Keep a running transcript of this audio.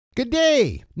Good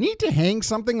day! Need to hang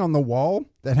something on the wall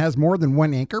that has more than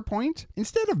one anchor point?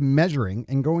 Instead of measuring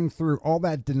and going through all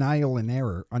that denial and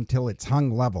error until it's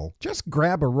hung level, just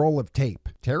grab a roll of tape,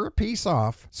 tear a piece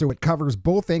off so it covers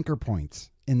both anchor points.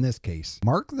 In this case,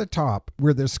 mark the top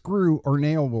where the screw or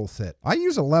nail will sit. I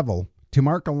use a level to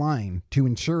mark a line to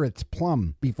ensure it's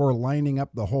plumb before lining up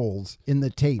the holes in the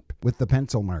tape with the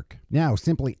pencil mark. Now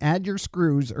simply add your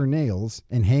screws or nails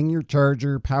and hang your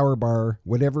charger, power bar,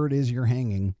 whatever it is you're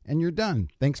hanging, and you're done.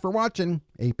 Thanks for watching.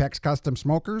 Apex Custom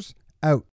Smokers, out.